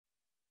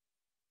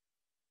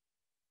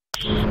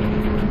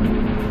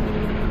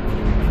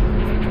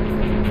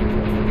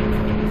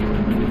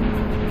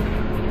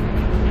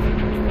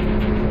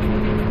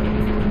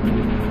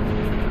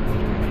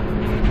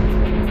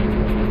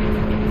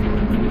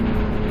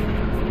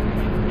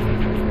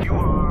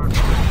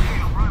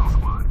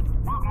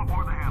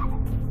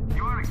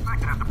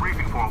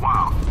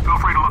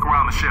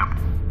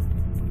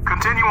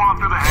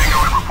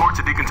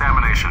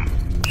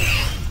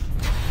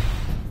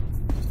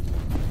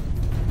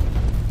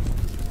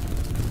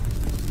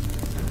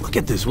look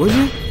at this, would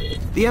you?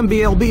 The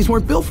MBLBs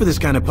weren't built for this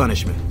kind of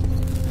punishment.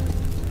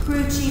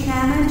 Crew Chief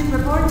Hammond,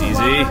 report to Easy.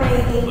 Walker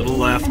Bay 18 Little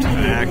left.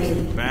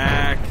 immediately.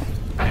 Back.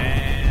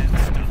 And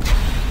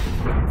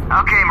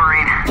stop. Okay,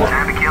 Marine.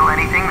 Time to kill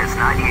anything that's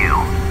not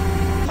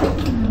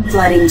you.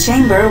 Flooding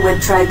chamber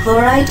with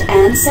trichlorite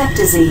and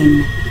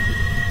septazine.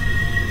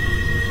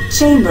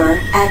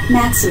 Chamber at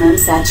maximum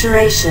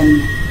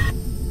saturation.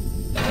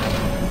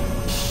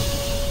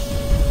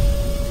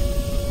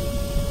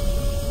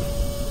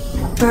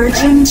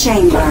 Purging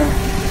chamber.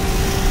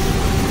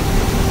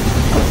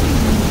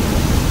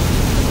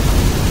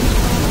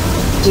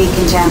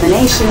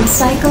 Decontamination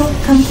cycle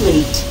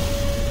complete.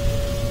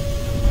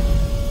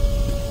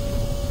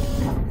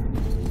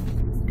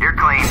 You're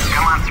clean.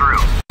 Come on through.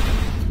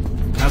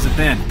 How's it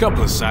been?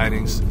 Couple of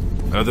sightings.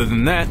 Other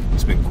than that,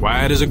 it's been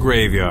quiet as a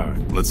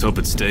graveyard. Let's hope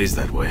it stays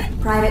that way.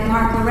 Private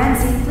Mark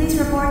Lorenzi, please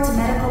report to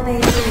Medical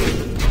Bay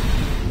 3.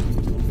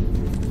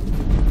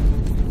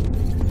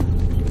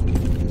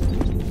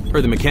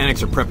 Heard the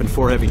mechanics are prepping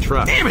 4 heavy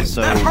trucks. Damn it!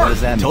 So what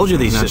does that mean? Told you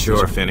these Not systems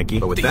sure. are finicky,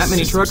 but with These that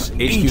many systems trucks, are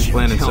HQ's ancient.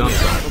 planning Tell me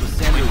something. about Able to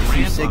send or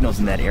receive signals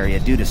in that area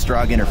due to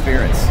Strog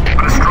interference.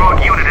 But a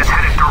strong unit is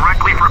headed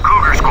directly for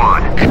Cougar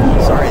Squad.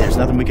 Sorry, there's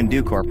nothing we can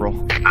do, Corporal.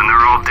 Then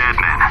they're all dead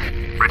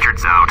men.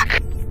 Richard's out.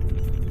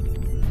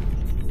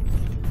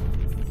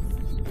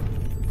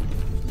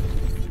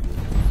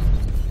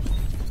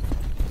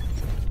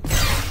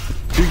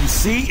 Do you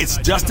see? It's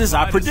just as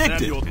I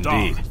predicted.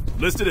 Indeed.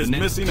 Listed as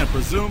missing and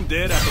presumed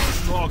dead after the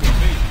Strog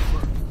invasion.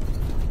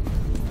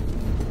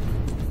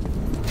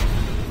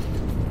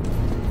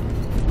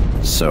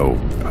 So,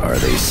 are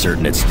they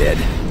certain it's dead?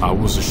 I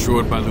was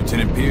assured by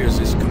Lieutenant Pierce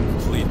it's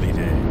completely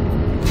dead.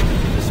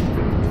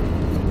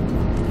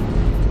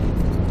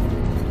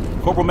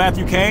 Corporal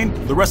Matthew Kane,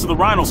 the rest of the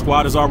Rhino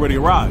Squad has already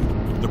arrived.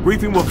 The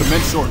briefing will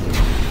commence shortly.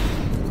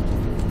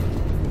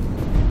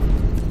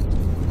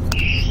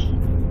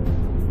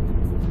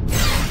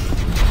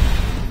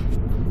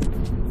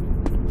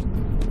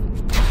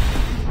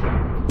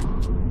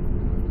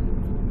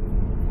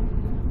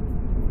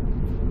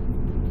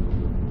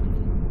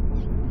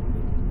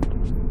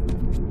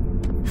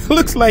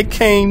 Looks like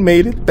Kane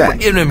made it back.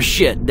 Giving him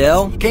shit,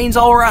 Dell. Kane's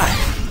all right.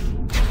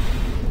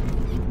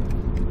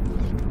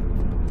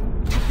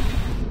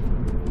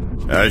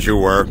 As you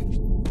were.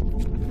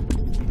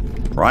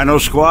 Rhino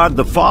Squad,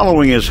 the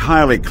following is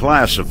highly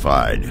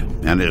classified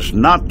and is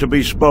not to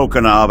be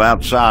spoken of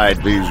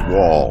outside these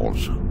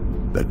walls.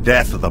 The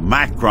death of the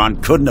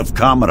Macron couldn't have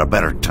come at a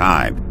better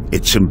time.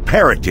 It's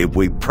imperative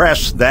we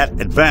press that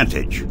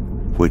advantage,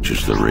 which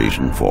is the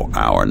reason for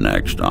our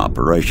next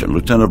operation.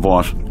 Lieutenant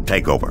Voss,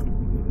 take over.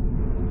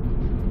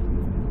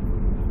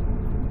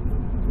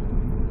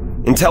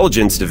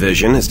 Intelligence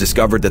Division has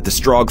discovered that the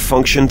Strog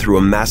function through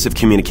a massive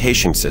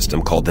communication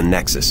system called the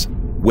Nexus.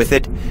 With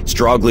it,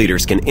 Strog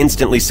leaders can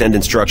instantly send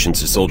instructions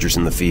to soldiers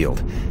in the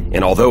field.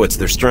 And although it's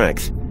their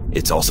strength,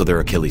 it's also their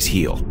Achilles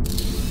heel.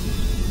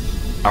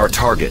 Our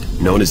target,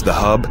 known as the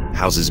Hub,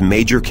 houses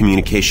major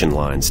communication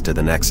lines to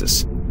the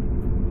Nexus.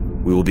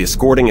 We will be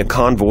escorting a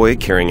convoy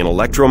carrying an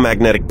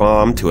electromagnetic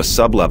bomb to a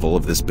sub-level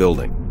of this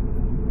building.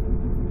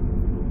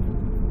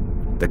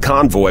 The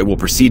convoy will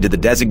proceed to the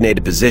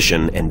designated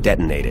position and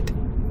detonate it.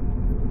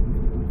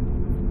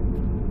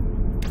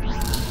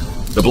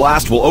 The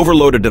blast will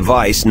overload a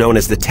device known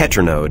as the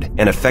Tetranode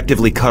and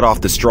effectively cut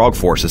off the Strog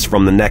forces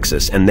from the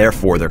Nexus and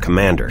therefore their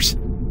commanders.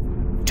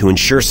 To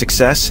ensure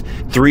success,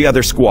 3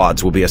 other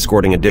squads will be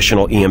escorting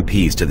additional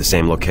EMPs to the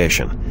same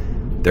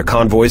location. Their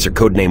convoys are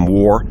codenamed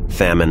War,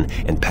 Famine,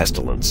 and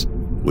Pestilence.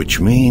 Which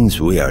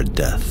means we are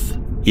death.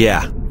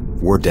 Yeah,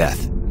 we're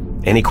death.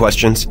 Any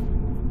questions?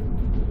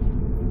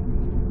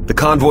 The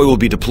convoy will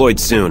be deployed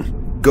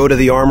soon. Go to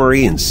the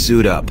armory and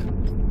suit up.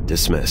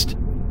 Dismissed.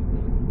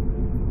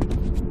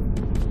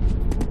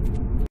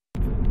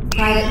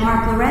 Private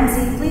Mark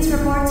Lorenzi, please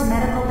report to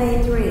Medical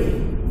Bay 3.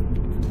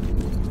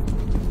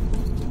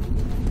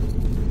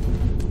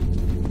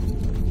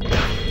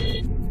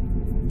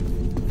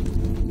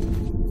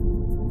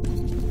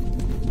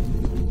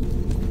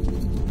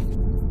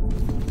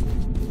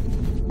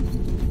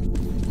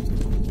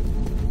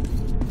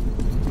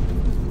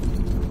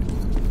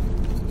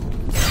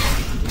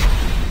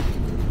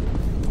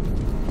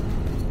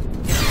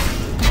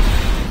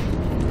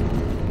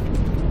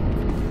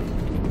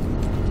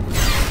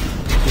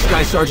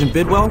 Sergeant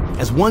Bidwell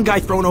has one guy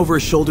thrown over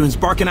his shoulder and is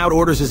barking out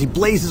orders as he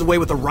blazes away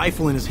with a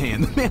rifle in his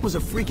hand. The man was a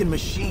freaking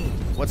machine.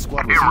 What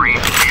squad was Here, Marine,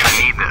 you're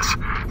gonna need this.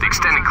 The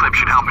extended clip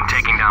should help in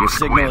taking down Your the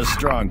signal squids. is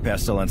strong,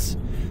 Pestilence.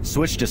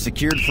 Switch to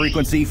secured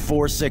frequency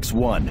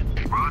 461.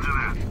 Roger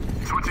that.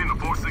 Switching to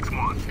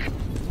 461.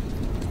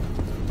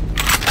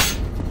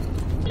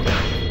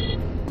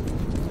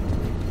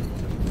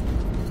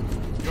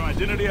 Your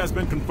identity has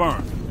been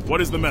confirmed. What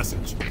is the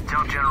message?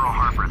 Tell General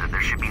Harper that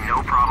there should be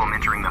no problem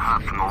entering the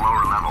hub from the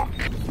lower level.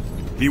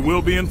 He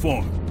will be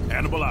informed.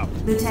 Hannibal out.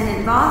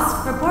 Lieutenant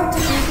Voss, report to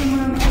briefing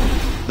room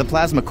 8. The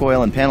plasma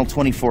coil in panel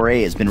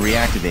 24A has been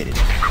reactivated.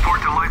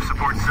 Report to life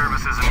support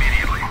services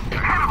immediately.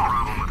 Hannibal,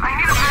 I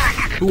need a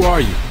medic. Who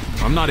are you?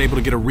 I'm not able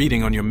to get a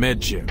reading on your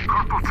med chip.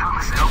 Corporal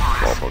Thomas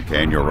Alvarez. Corporal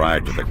Kane, your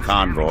ride to the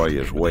convoy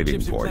is waiting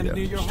for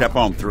you. Step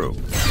on through.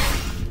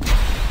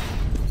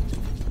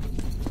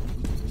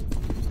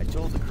 I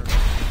told the colonel.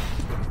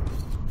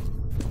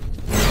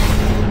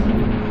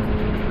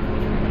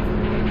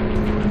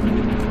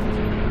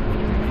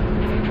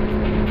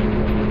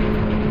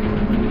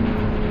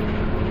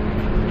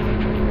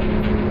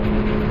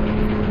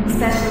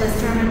 Specialist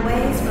Sherman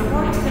Ways,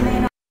 report to the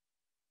main.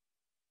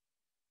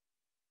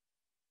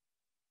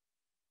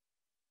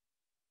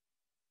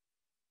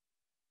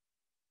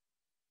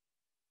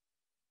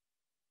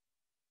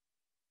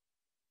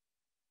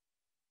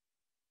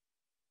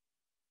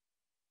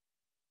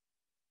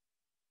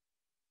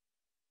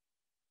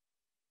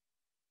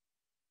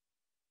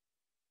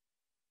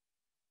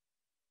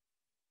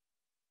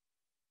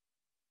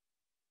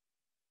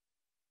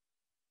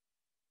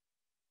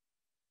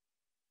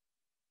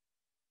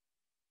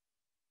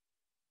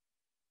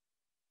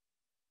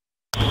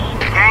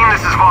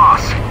 This is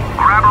Voss.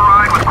 Grab a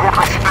ride with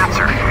Corporal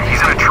Spencer.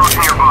 He's in a truck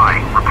nearby.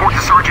 Report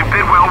to Sergeant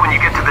Bidwell when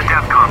you get to the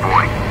death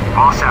convoy.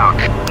 Voss out.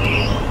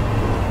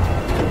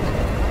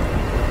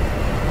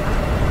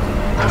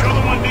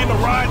 Gentlemen need a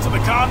ride to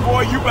the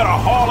convoy, you better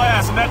haul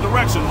ass in that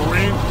direction,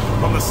 Marine.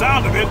 From the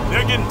sound of it,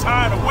 they're getting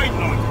tired of waiting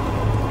on you.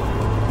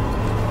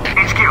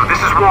 HQ,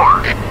 this is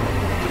War.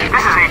 This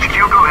is HQ,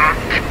 go ahead.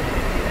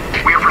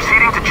 We are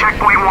proceeding to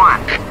checkpoint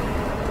 1.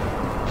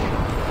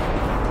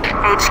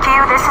 HQ,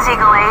 this is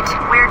Eagle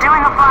 8. We are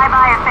doing a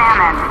flyby of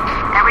famine.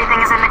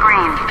 Everything is in the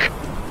green.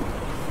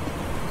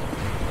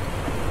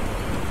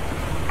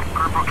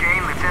 Corporal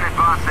Kane, Lieutenant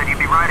Voss said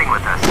you'd be riding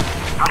with us.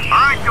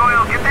 Alright,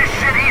 Doyle, get this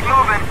shit heat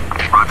moving.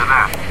 Roger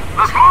that.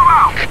 Let's move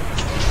out!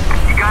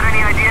 You got any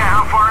idea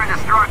how far into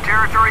Strogg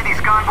territory these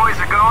convoys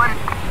are going?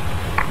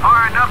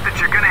 Far enough that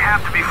you're gonna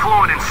have to be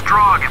fluent in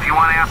Strogg if you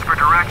want to ask for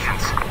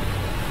directions.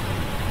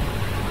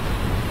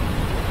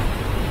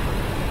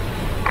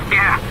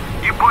 Yeah.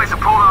 You boys have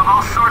pulled off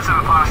all sorts of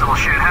impossible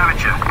shit, haven't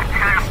you?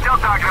 They're still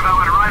talking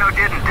about what Rhino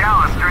did in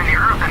Dallas during the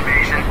Earth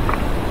invasion.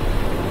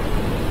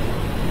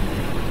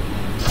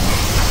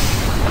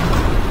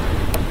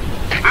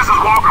 This is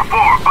Walker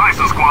 4,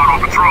 Bison Squad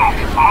on patrol.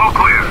 All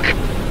clear.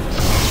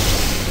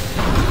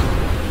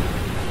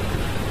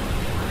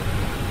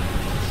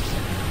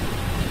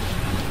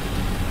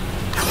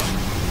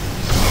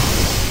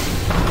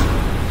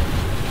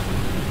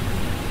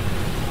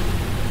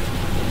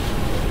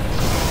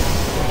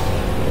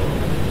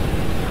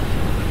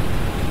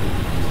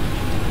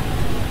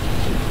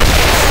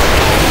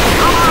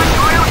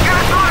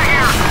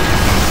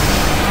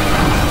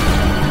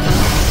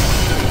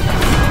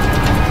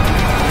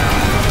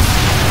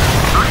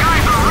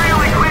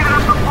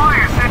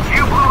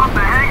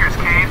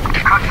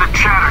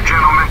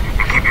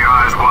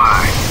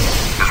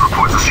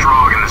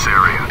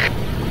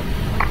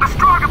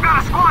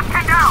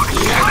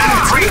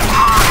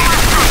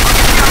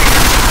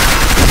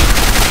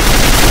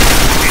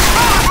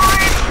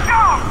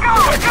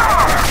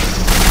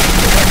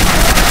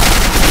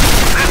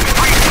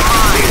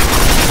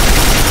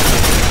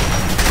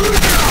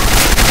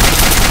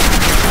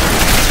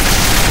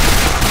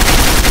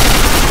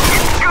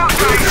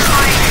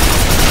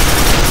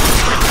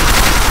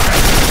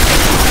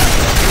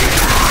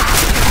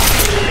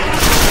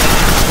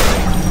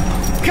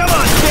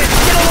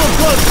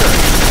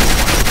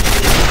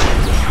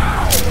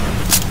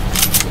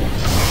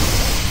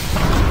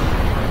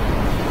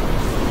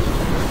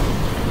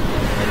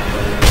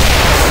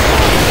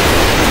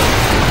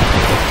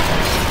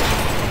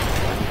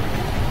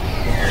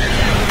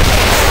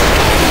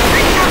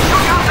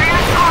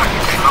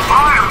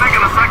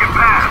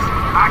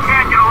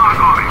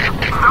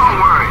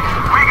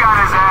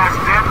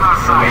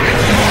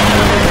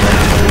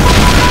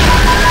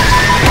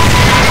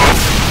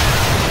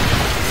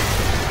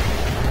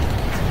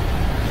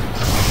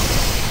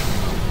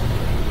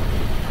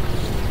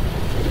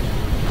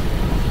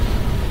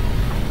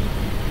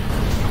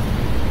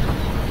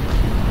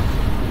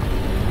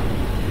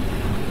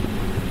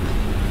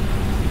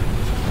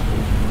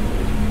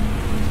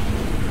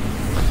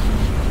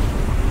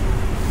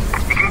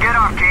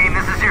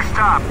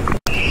 stop.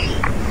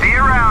 See you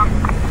around.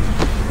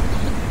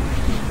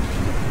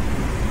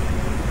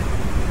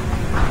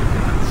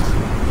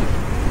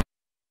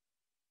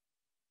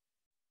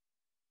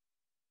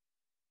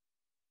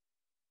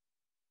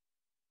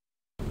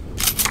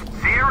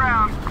 See you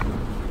around.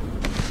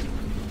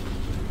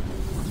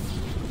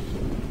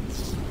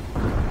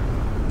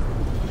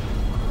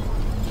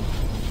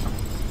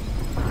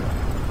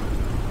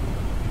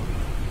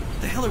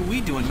 What the hell are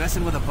we doing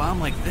messing with a bomb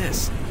like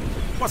this?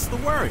 What's the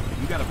worry?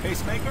 You got a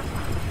pacemaker?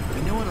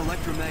 I know an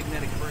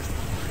electromagnetic burst.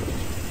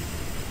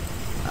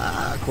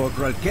 Ah,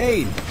 Corporal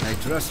Kane. I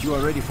trust you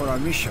are ready for our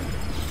mission.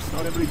 It's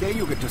not every day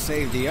you get to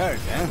save the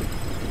Earth, eh?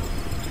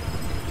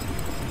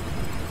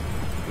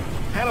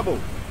 Hannibal,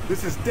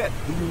 this is Det.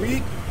 Do you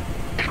read?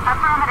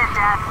 Affirmative,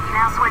 Det.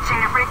 Now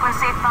switching to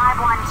frequency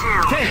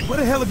 512. Kane, where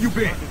the hell have you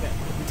been?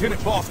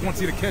 Lieutenant Boss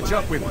wants you to catch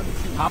up with him.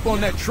 Hop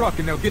on that truck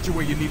and they'll get you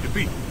where you need to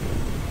be.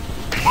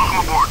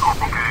 Welcome aboard,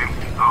 Corporal Kane.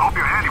 I hope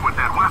you're handy with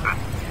that weapon.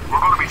 We're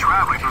going to be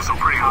traveling through some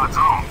pretty hot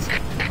zones.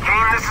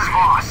 Kane, this is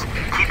Voss.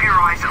 Keep your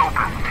eyes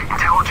open.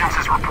 Intelligence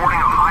is reporting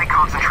a high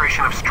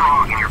concentration of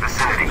Strogg in your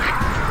vicinity.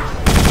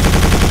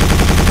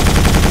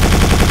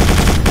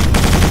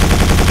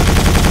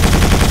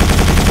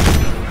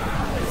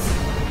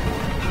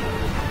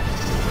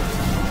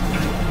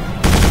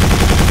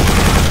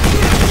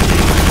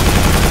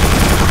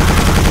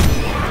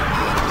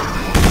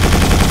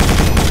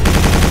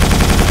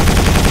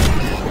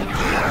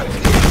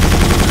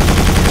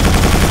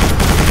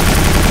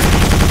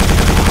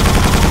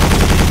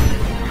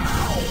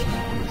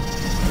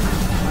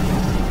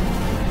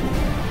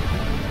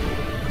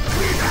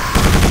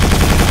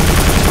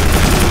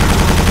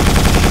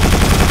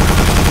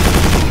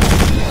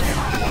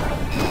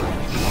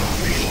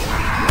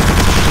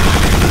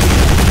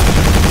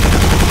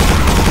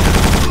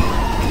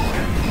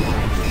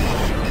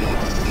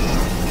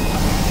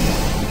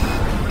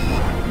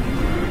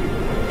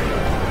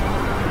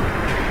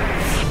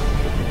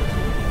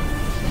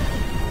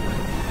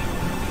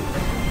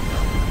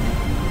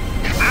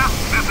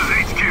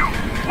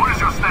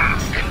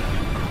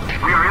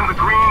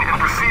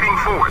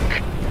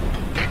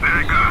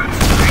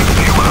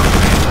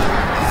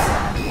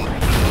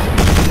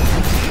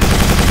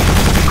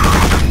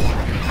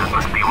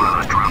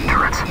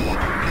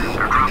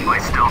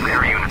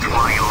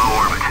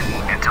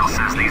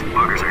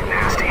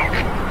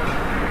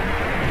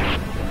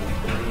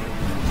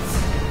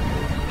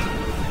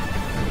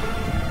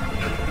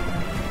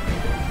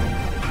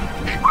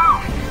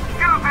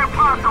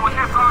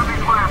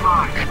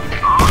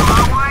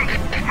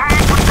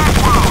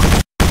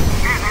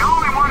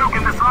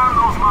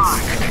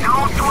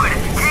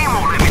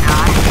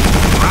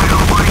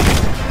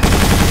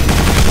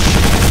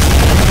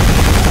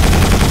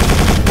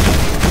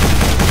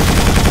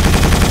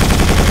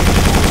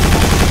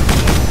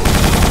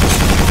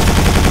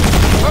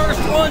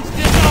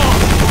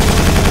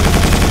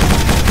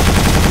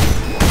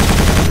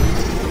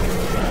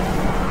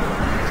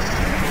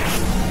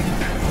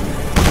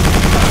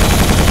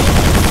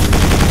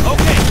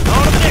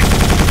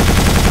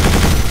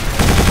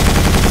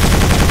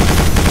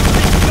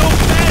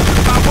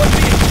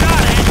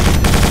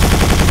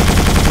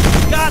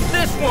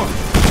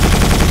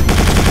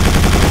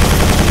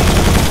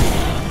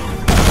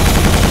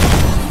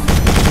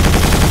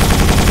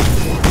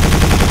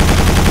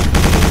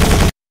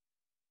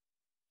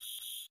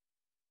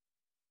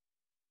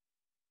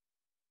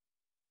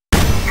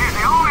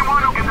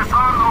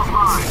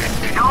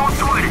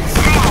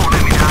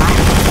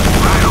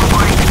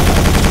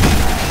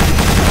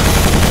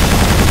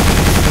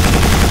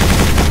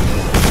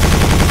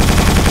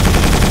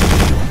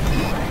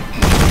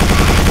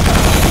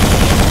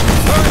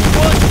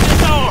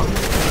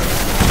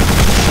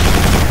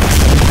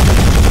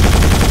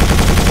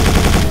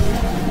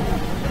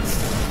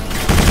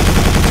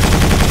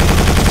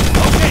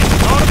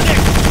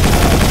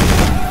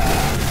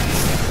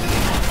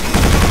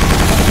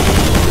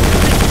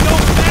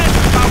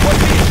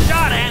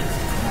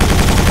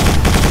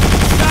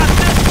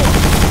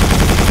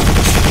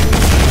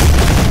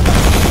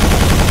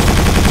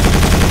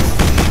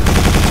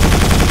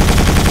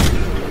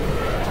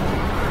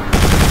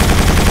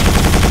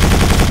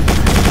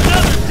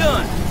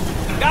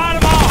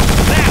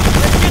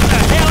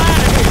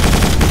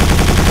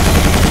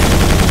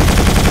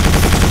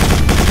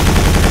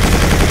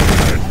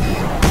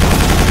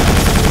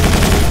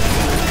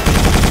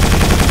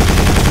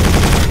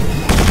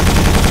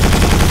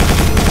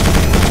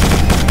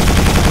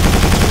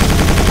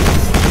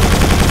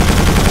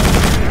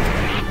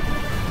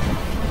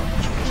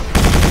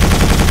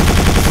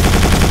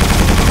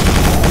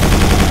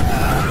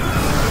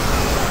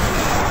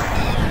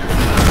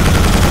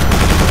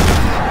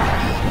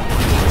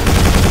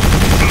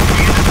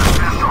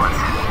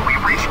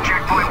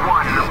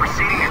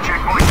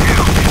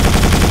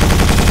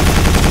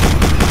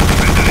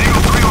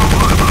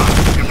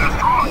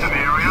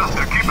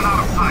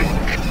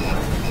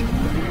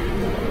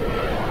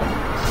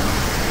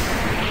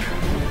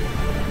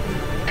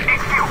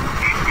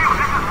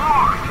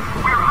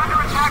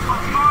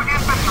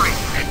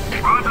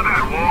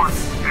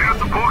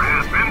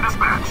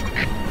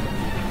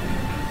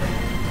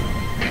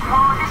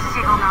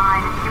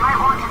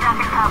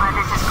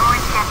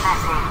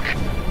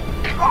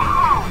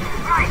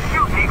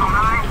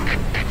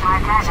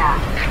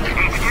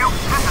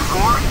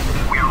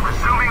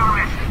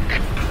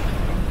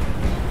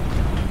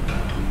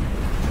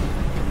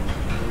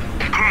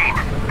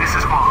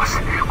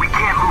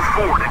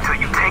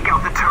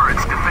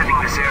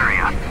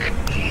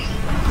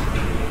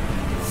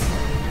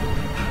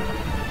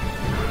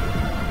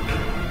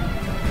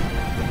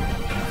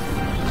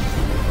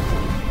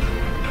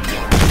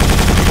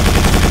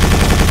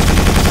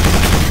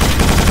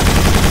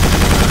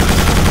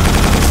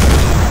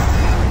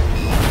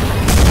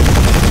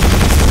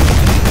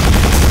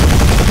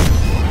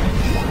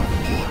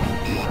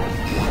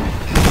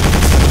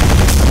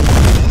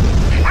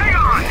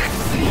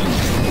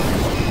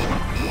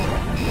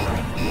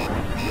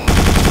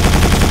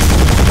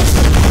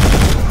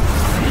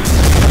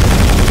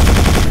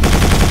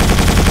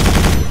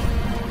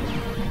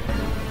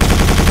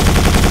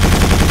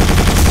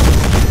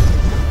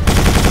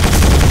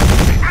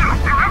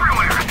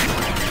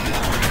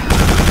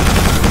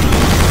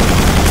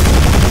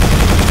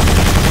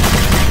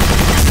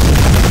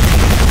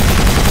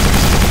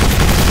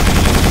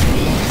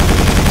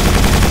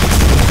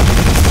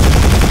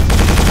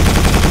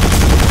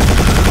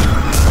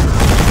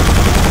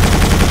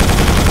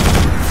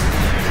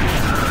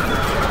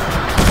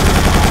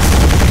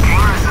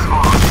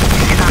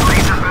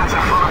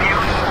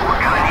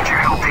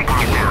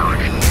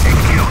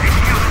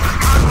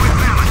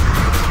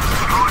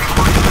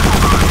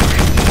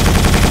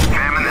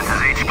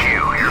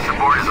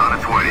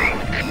 220.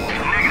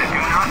 Negative, do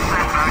not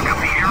send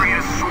backup. The area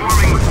is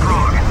swarming with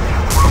Strog.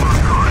 We're almost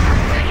caught.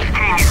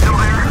 Kane, you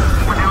still there?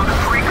 We're down to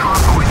 3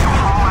 convoys, so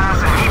haul ass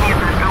and meet me at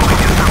that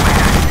building just up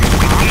ahead.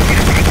 We need you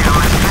to take down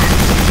that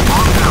fence.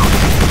 On out.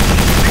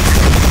 This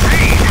is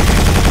insane!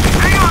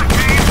 Hang on,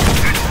 Kane!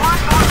 There's 1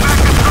 more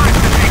backup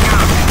turret to take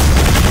out.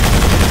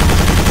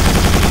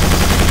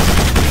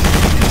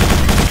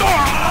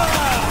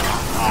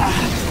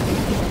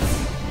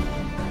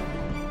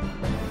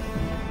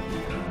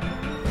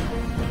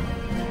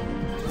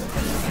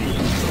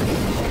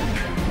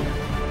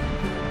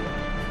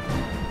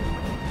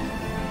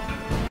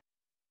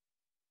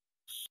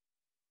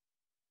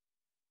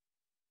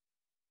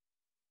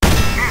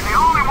 He's the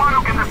only one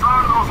who can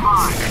disarm those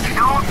mines.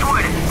 Don't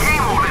sweat it.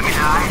 Kane won't let me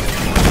die.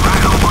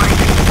 Right on, Mike.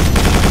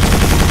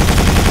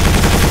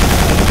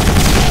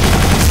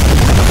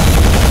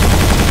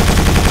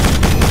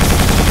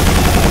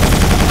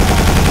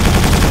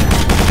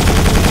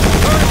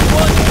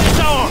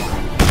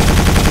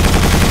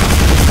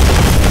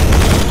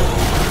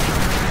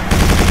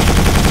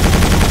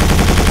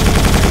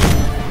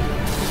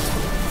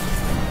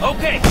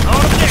 Okay,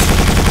 on to the next one.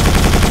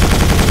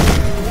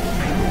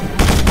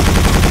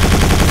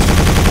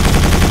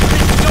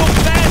 This is go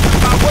faster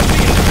if I wasn't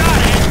being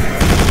shot at.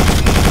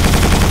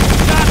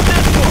 Not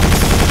this one.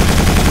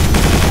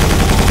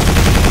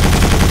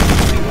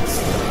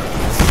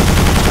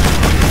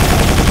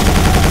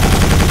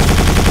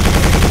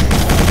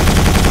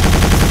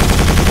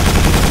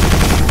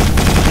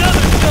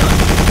 Another stun.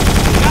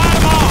 Got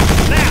 'em all.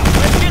 Now,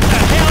 let's get the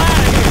hell out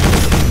of here.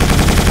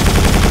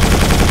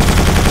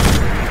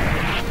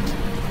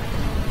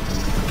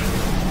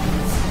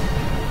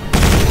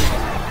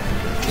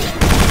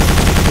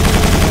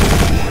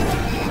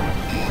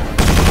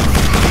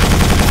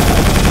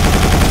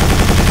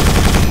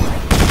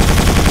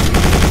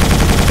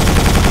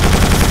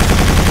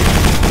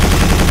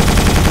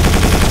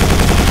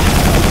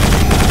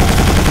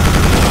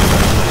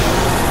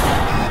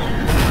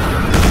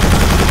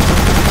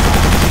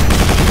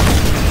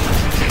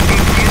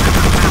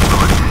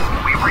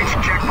 We've reached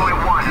checkpoint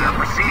 1 and are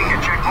proceeding to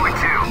checkpoint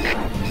 2.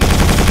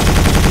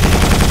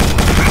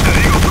 Send an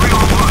Eagle 3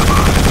 on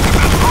Boulevard. If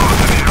there's frogs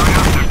in the area,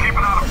 just keep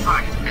it out of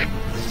sight.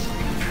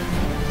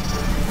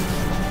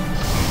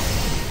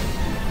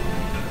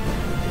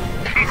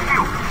 HQ,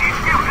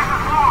 this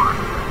is War.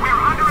 We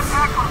are under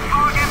attack from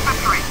strong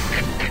infantry.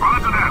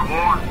 Roger that,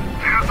 War.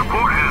 Air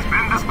support has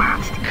been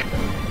dispatched.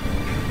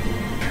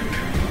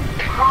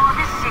 War,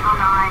 this is Eagle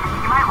 9.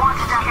 You might want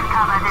to duck and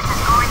cover. This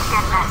is going to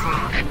get messy.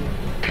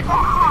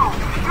 Whoa!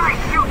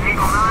 Nice shoot,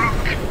 Eagle 9.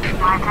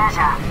 My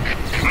pleasure.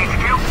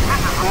 HQ,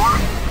 this is War.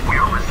 We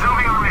are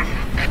resuming our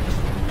mission.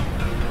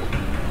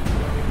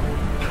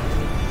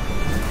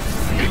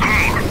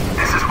 Kane,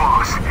 this is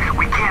Boss.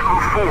 We can't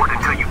move forward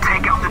until you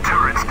take out the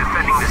turrets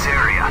defending this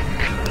area.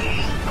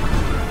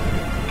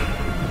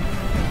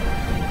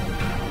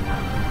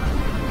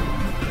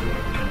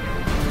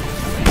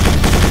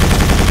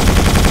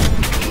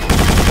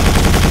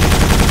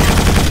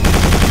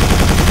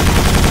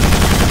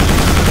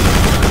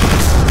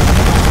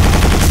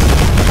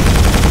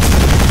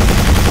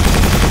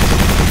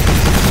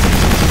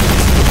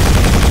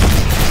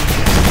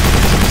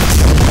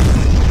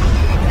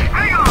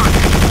 Hang on!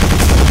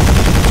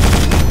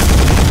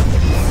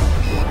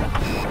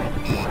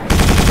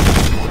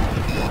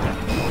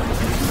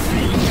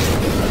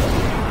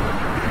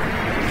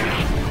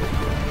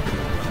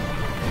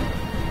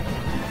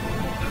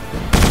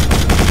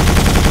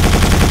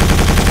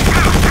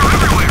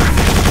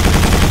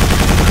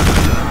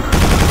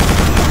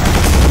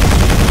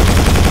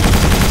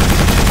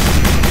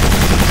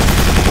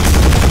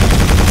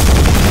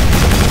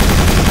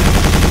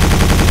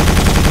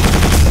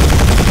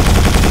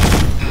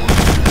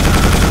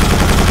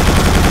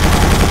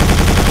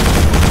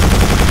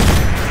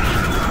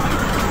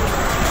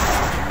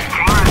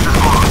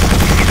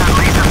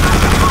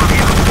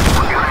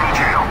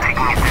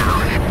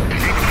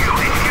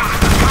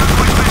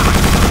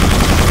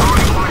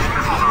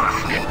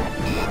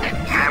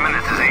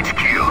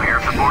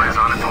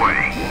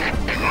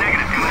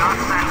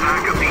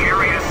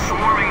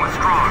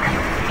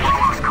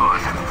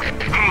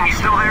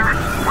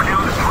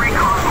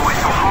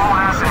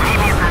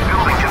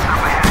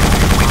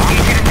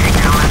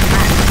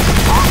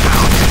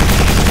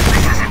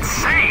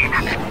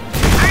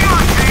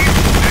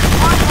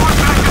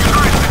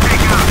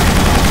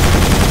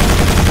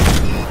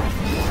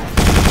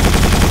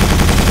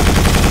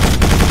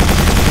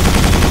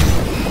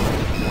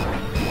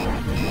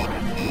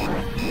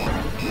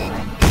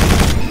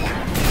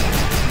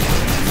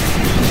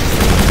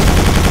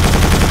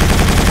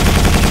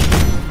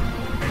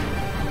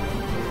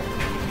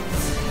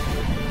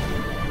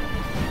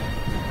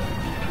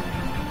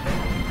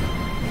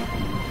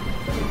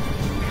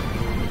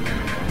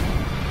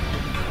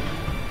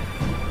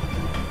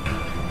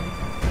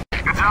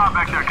 job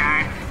back there,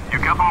 Kane. You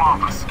kept them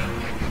off us.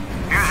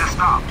 Here's your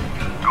stop.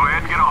 Go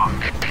ahead and get off.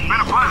 Been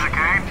a pleasure,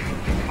 Kane.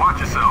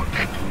 Watch yourself.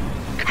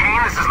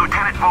 Kane, this is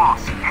Lieutenant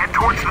Voss. Head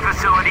towards the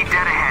facility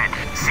dead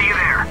ahead. See you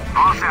there.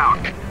 Voss out.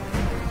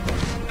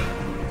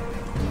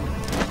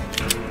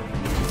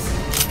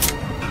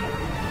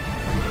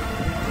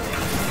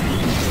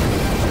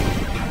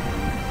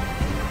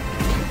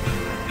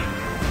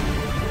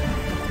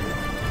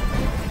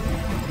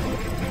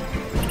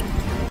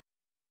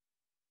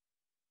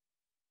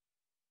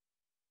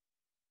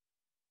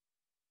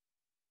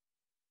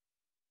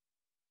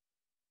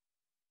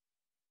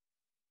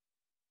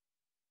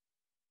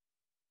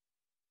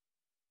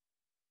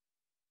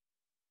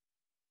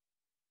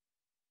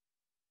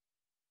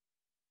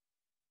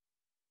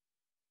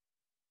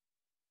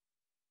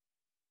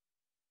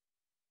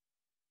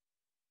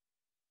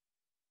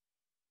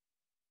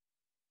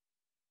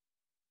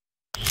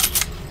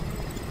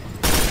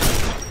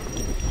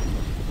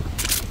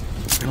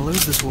 We're gonna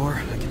lose this war.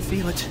 I can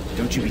feel it.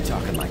 Don't you be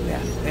talking like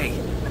that. Hey,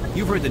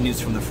 you've heard the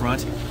news from the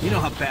front. You know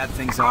how bad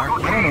things are.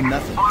 I don't know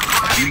nothing.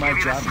 Do my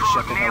job and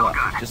shut the hell up,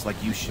 just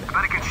like you should. Bet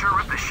I can sure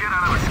rip the shit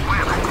out of a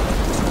squib.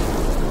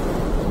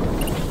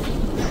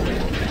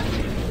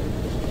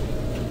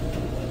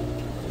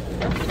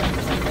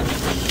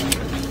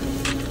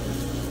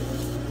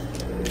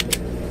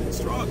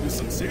 Strog did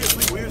some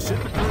seriously weird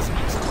shit to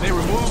prisoners. They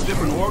remove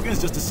different organs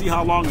just to see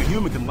how long a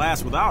human can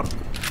last without them.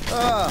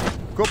 Ah,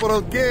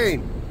 Corporal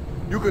Kane.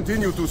 You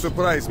continue to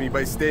surprise me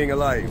by staying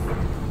alive.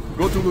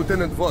 Go to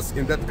Lieutenant Voss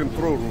in that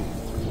control room.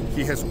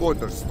 He has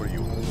orders for you.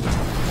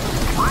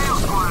 Rail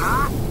squad,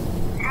 huh?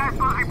 You guys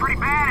supposed to be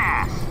pretty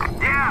badass.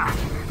 Yeah.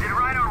 Did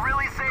Rhino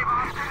really save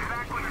Austin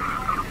back when...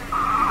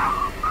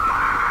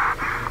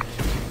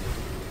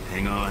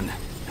 Hang on.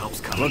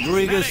 Help's coming.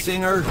 Rodriguez,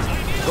 Singer,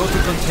 go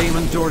to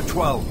containment door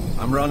 12.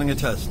 I'm running a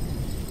test.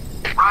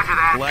 Roger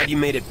that. Glad you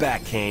made it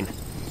back, Kane.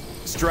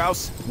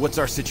 Strauss, what's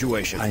our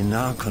situation? I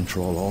now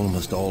control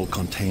almost all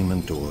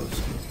containment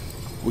doors.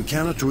 We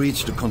cannot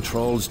reach the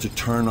controls to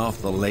turn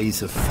off the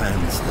laser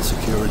fence. The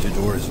security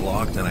door is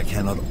locked and I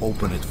cannot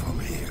open it from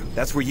here.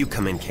 That's where you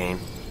come in, Kane.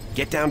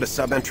 Get down to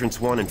sub-entrance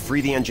 1 and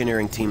free the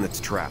engineering team that's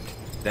trapped.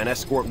 Then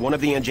escort one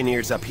of the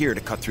engineers up here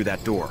to cut through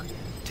that door.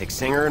 Take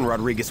Singer and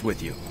Rodriguez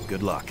with you.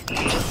 Good luck.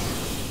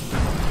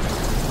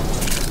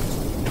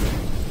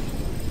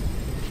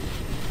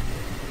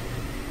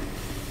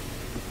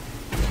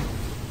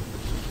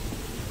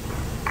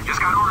 Just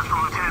got orders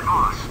from Lieutenant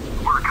Voss.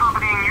 We're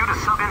accompanying you to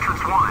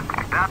sub-entrance 1.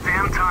 About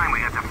damn time we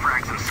had to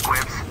frag some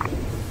squibs.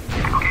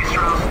 Okay,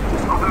 Strauss,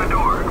 open the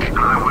door.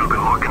 I will be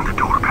locking the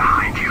door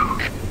behind you.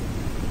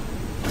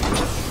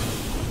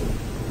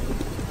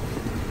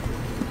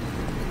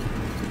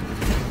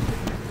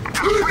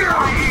 We're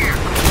right here.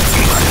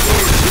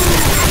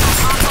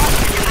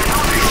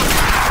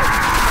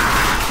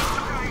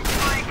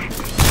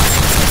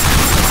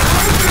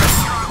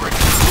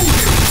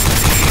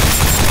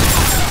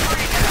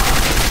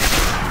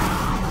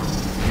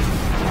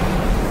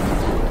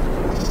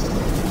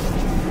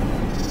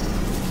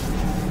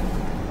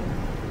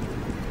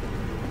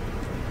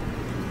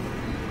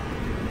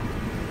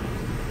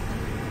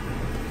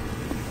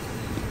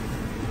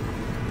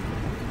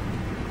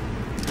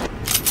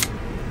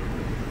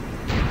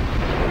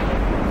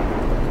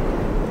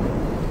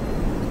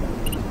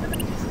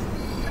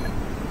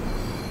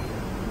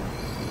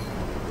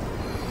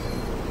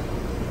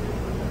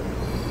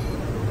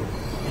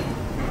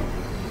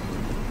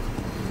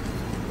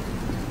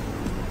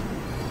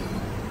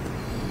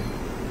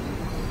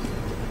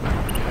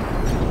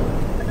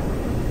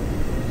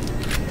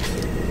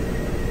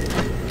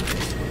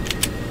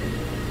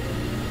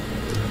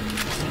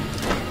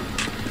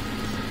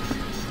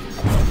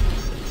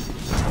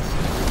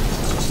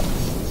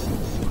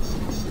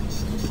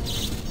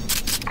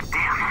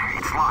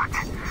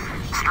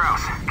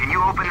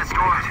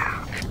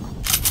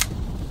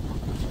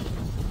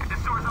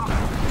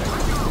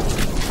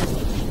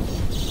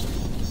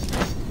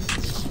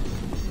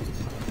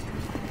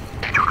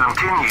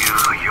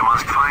 You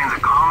must find the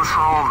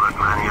console that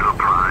manually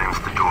primes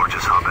the door to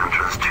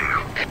sub-entrance 2.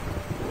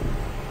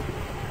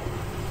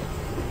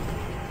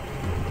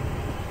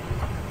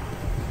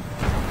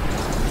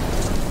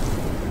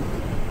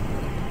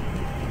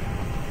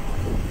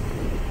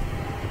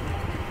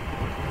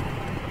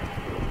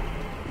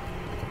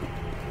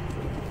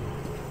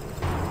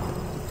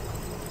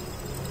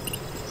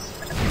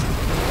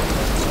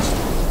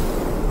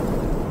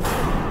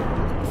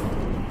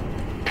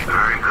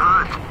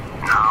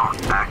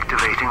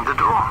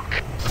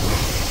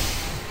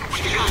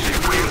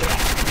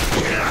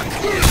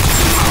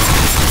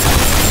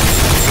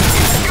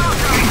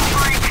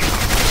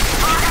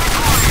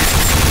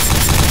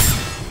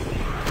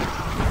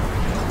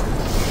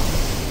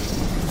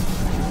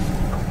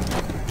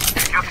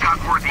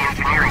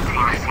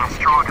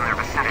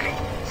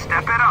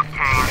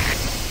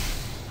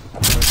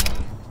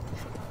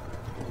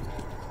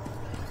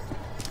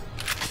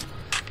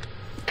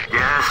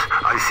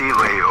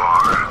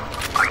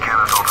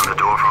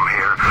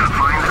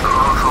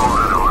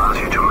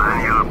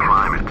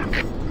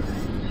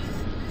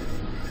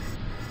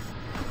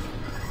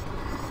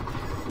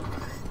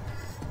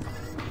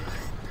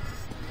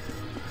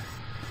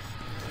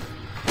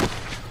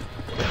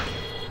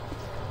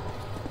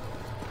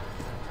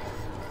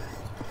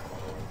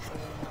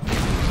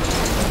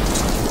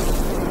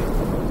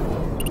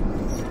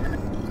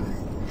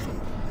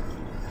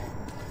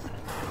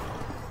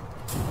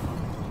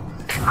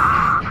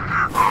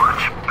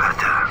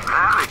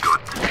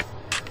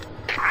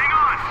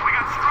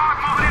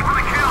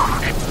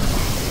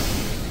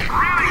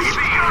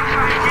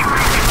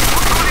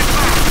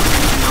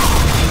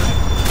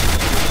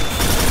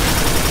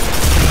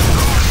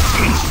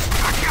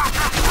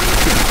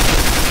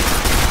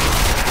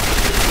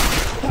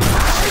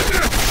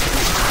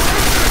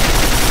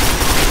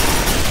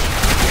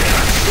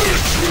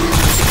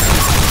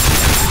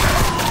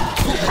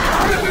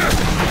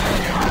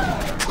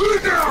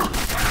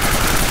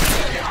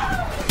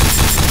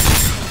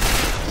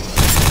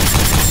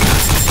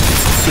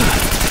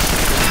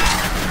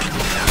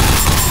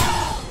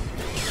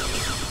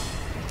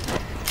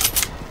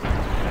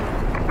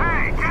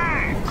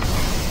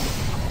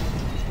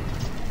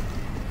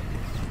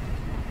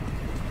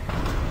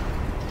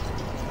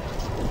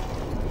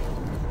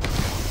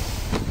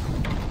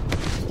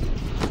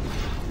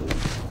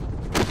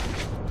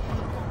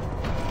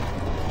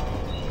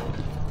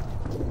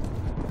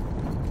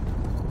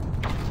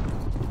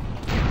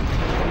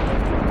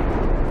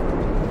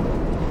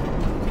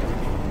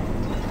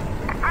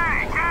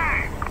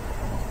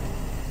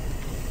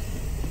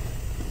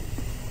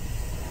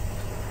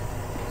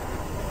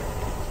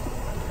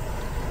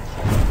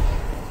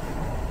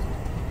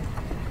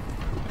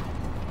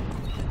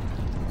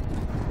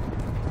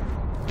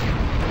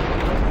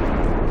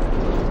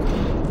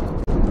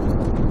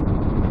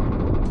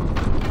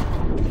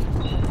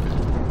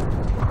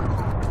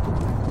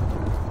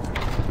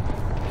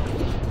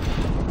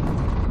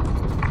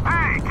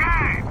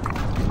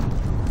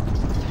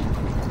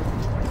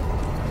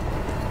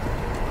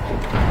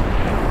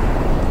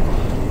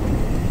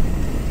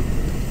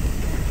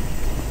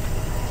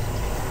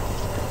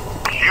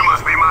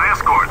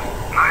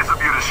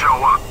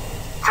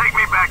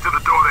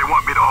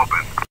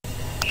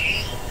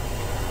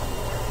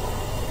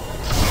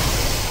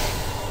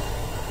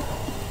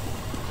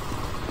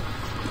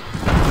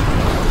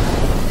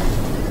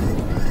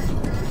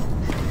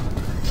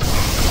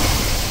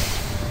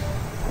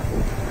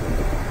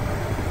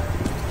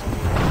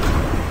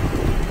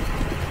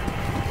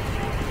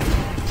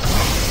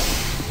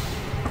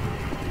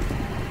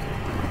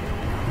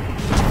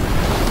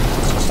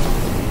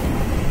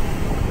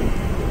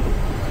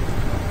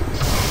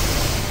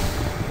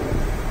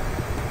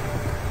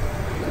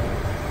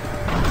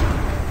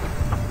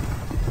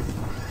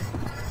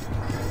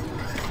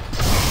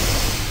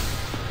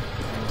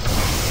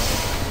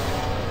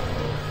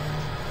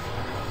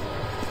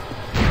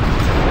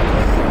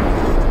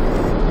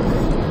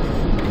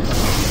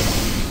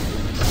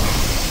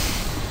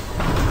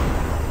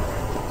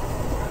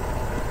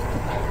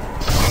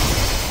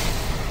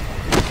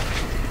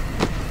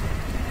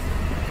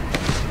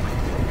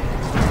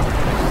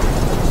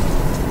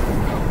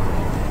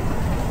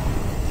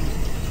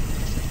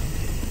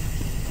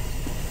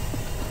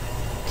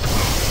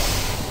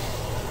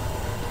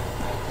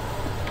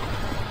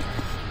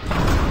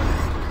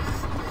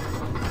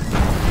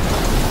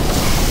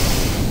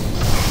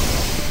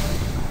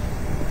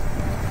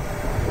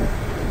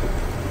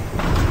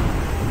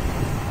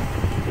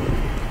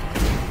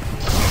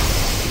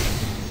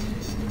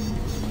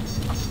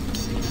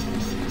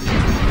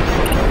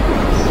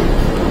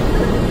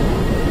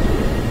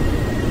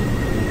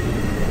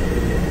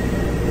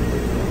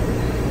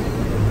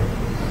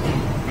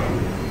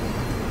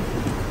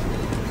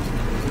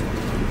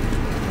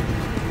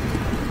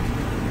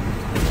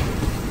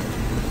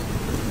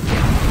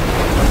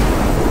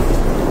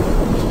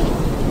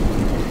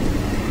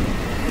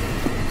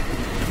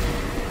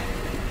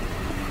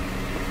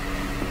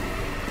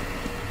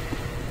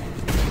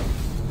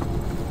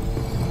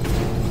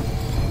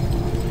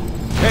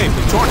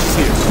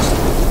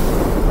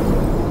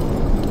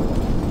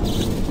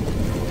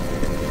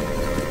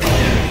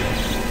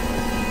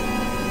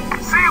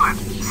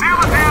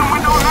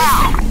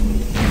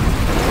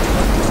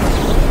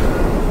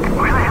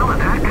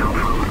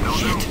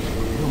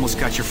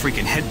 got your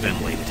freaking head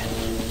ventilated.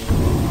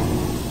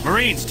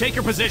 Marines, take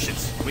your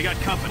positions. We got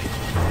company.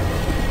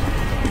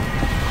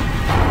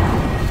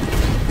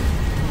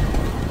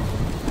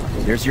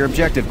 Here's your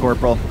objective,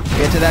 Corporal.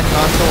 Get to that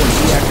console and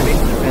deactivate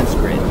the defense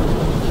grid.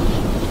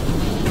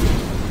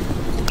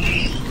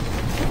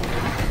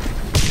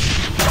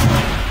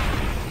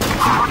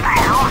 What the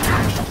hell?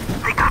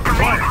 They got the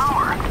main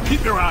power.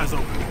 Keep your eyes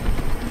open.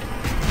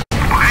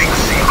 Hey,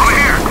 see, over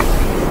here.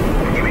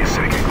 Give me a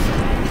second.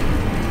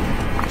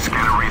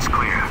 Scanner reads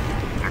clear.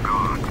 They're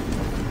gone.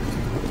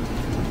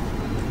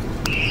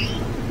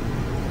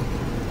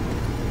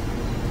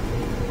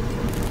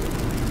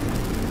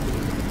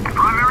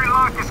 Primary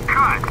lock is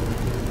cut.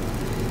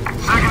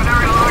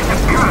 Secondary lock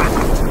is cut.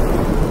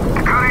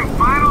 Cutting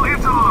final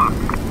interlock.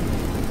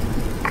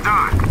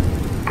 Done.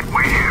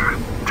 Wait here.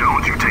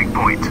 Don't you take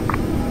point.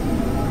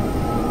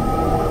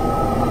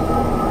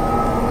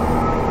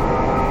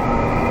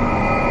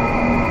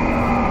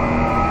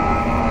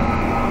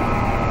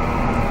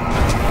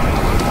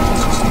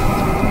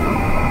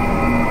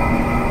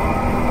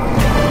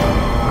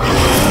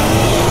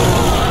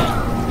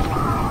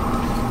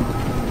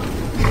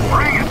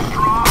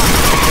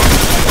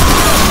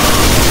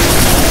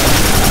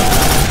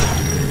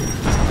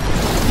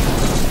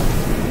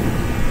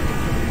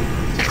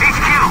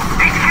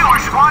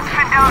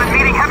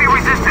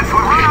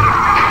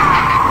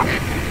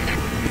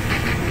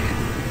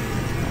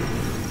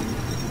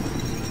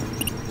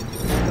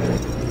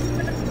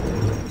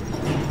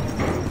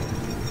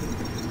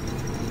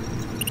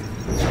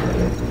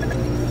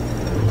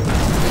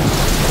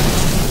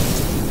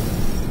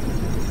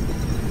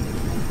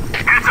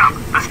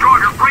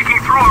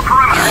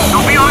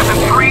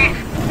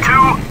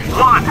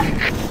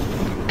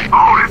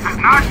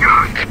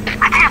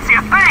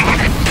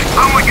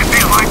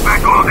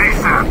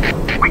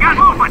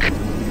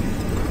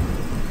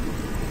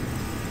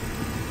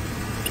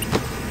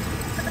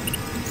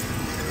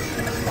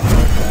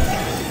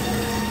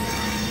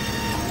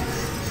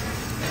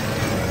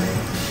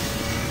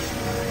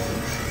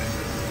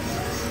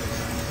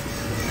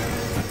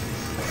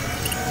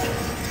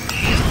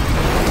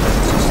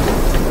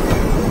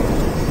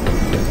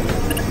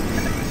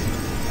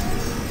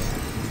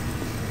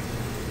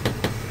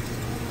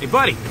 Hey,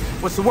 buddy,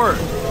 what's the word?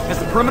 Has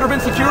the perimeter been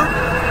secured?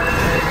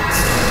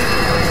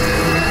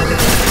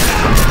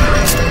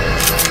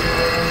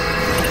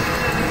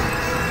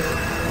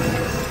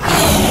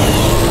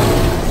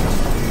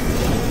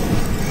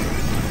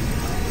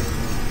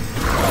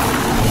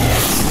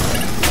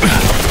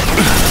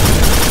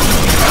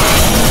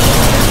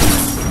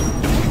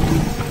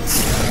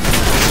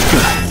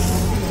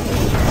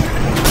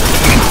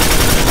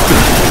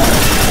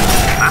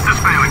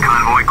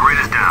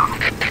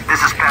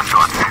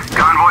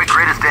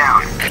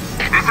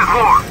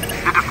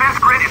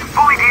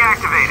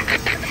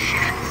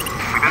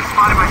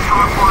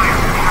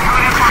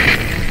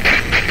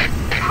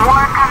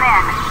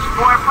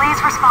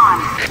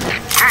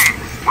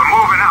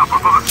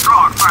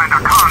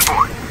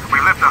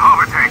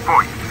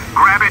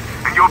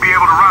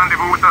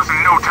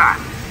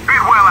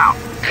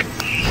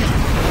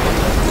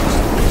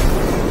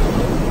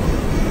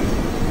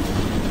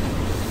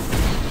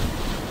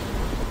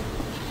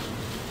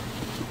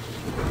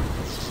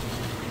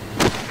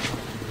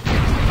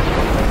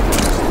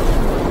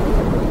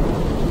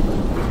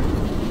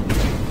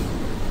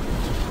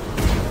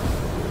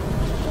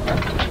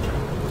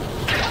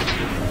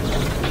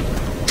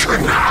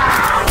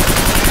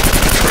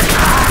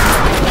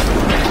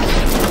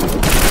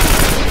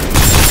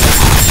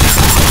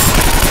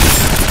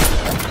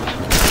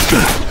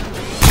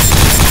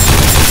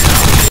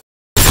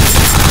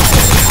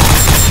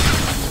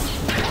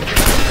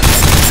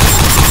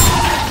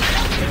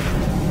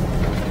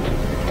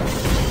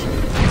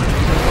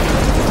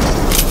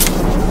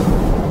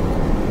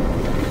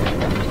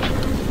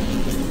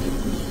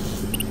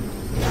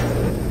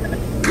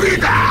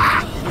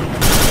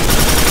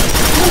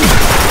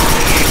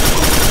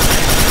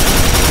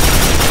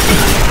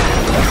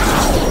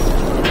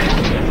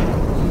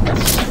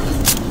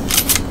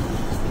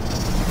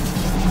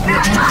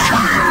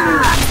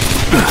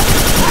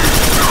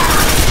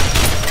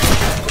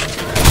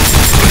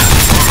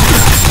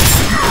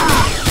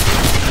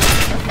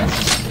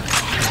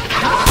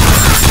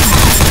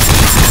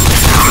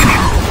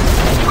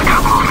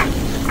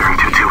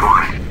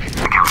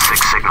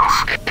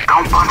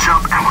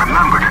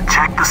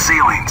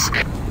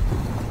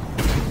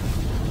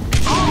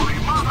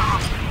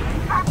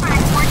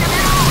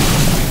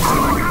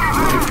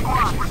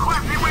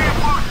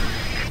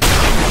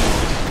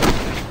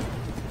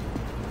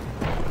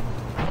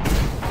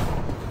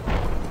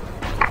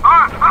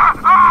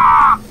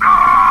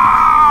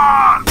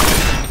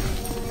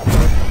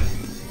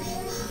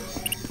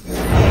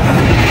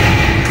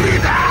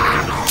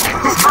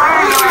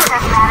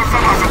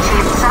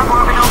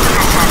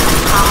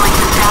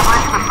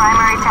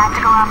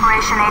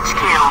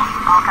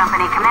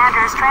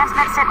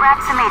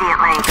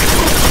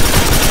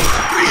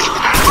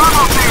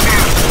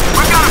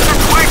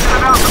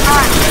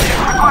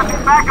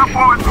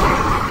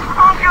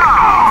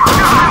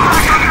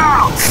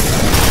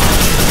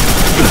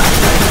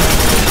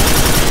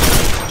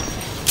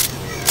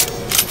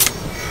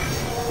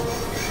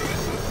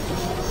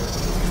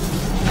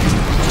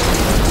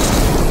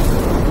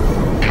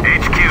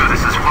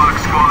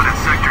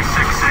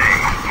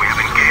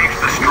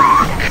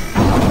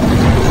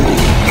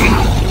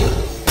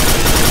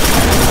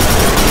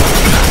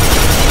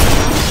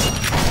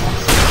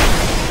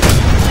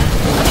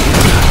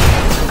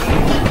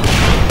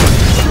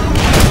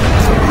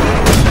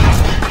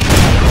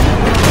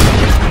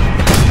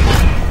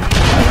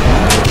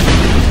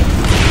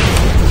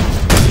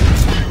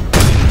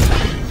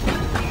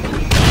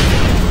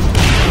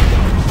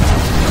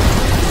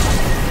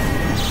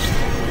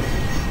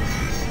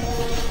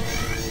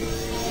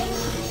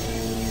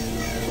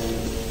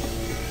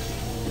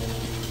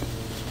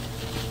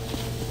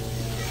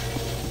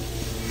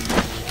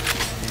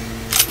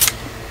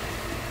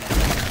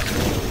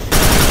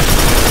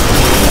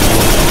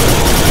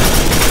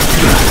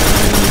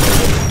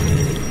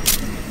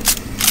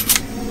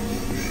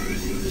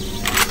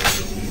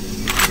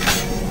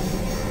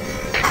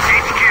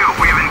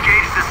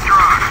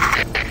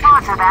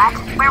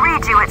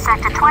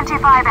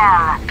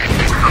 25L.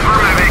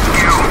 Affirmative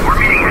HQ. We're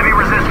meeting heavy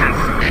resistance.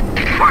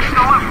 Watch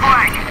the left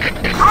flank.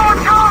 Throw a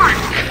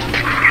charge!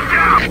 Get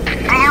down!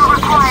 Do you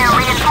require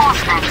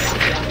reinforcements?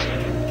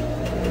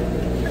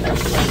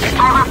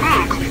 I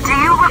repeat, do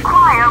you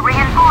require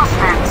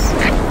reinforcements?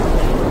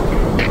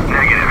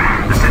 Negative.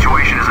 The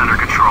situation is under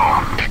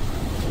control.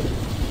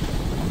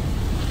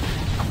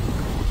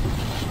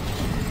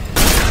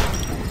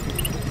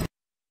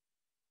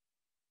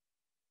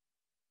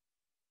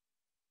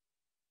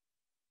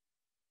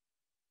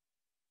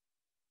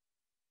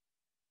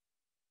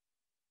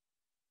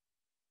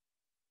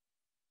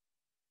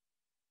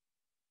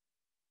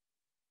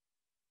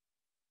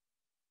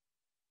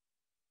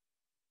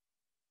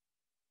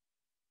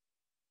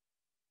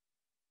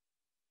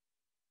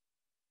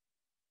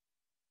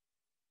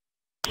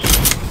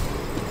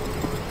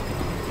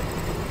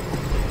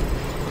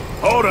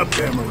 Hold up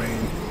there,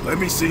 Marine. Let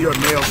me see your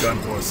nail gun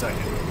for a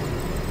second.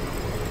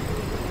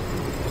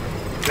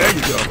 There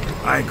you go.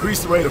 I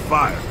increased the rate of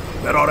fire.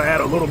 That ought to add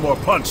a little more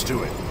punch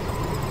to it.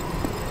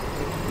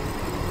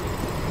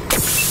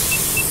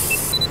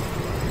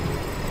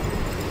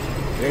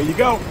 There you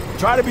go.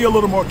 Try to be a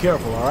little more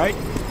careful, all right?